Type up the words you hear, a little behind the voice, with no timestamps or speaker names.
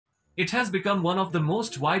It has become one of the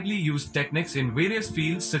most widely used techniques in various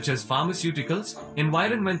fields such as pharmaceuticals,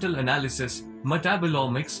 environmental analysis,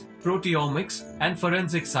 metabolomics, proteomics, and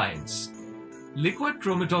forensic science. Liquid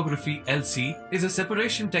chromatography (LC) is a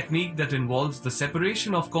separation technique that involves the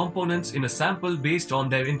separation of components in a sample based on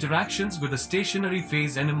their interactions with a stationary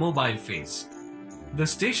phase and a mobile phase. The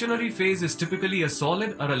stationary phase is typically a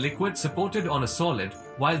solid or a liquid supported on a solid,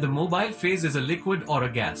 while the mobile phase is a liquid or a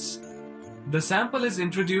gas. The sample is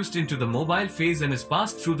introduced into the mobile phase and is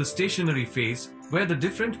passed through the stationary phase, where the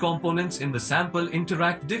different components in the sample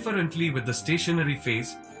interact differently with the stationary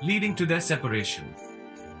phase, leading to their separation.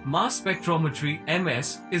 Mass spectrometry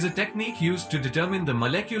 (MS) is a technique used to determine the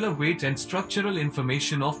molecular weight and structural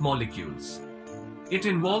information of molecules. It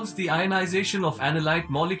involves the ionization of analyte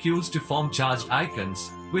molecules to form charged ions,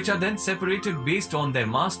 which are then separated based on their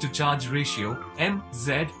mass-to-charge ratio,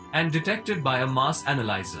 (M/Z), and detected by a mass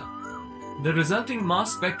analyzer. The resulting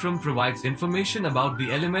mass spectrum provides information about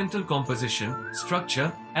the elemental composition,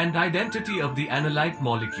 structure, and identity of the analyte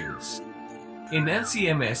molecules. In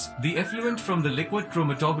LC-MS, the effluent from the liquid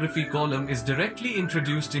chromatography column is directly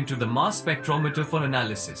introduced into the mass spectrometer for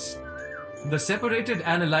analysis. The separated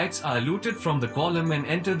analytes are eluted from the column and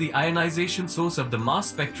enter the ionization source of the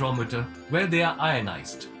mass spectrometer, where they are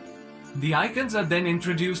ionized. The ions are then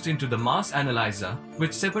introduced into the mass analyzer,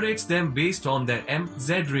 which separates them based on their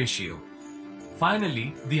M/Z ratio.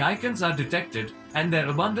 Finally, the ions are detected, and their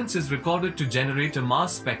abundance is recorded to generate a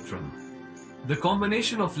mass spectrum. The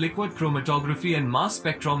combination of liquid chromatography and mass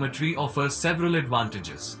spectrometry offers several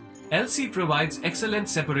advantages. LC provides excellent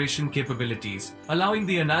separation capabilities, allowing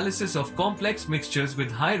the analysis of complex mixtures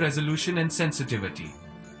with high resolution and sensitivity.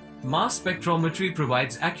 Mass spectrometry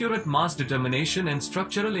provides accurate mass determination and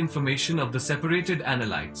structural information of the separated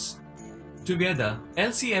analytes. Together,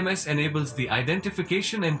 LC-MS enables the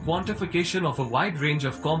identification and quantification of a wide range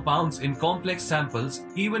of compounds in complex samples,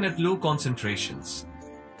 even at low concentrations.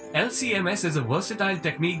 LC-MS is a versatile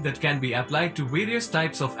technique that can be applied to various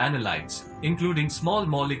types of analytes, including small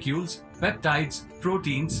molecules, peptides,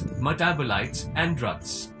 proteins, metabolites, and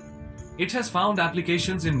drugs. It has found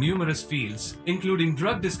applications in numerous fields, including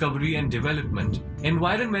drug discovery and development,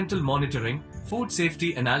 environmental monitoring, food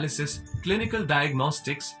safety analysis, clinical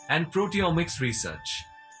diagnostics, and proteomics research.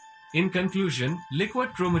 In conclusion, liquid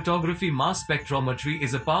chromatography-mass spectrometry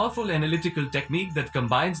is a powerful analytical technique that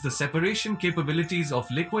combines the separation capabilities of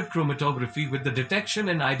liquid chromatography with the detection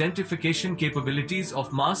and identification capabilities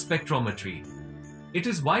of mass spectrometry. It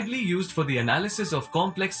is widely used for the analysis of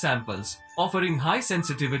complex samples, offering high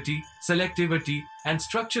sensitivity, selectivity, and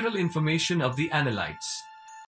structural information of the analytes.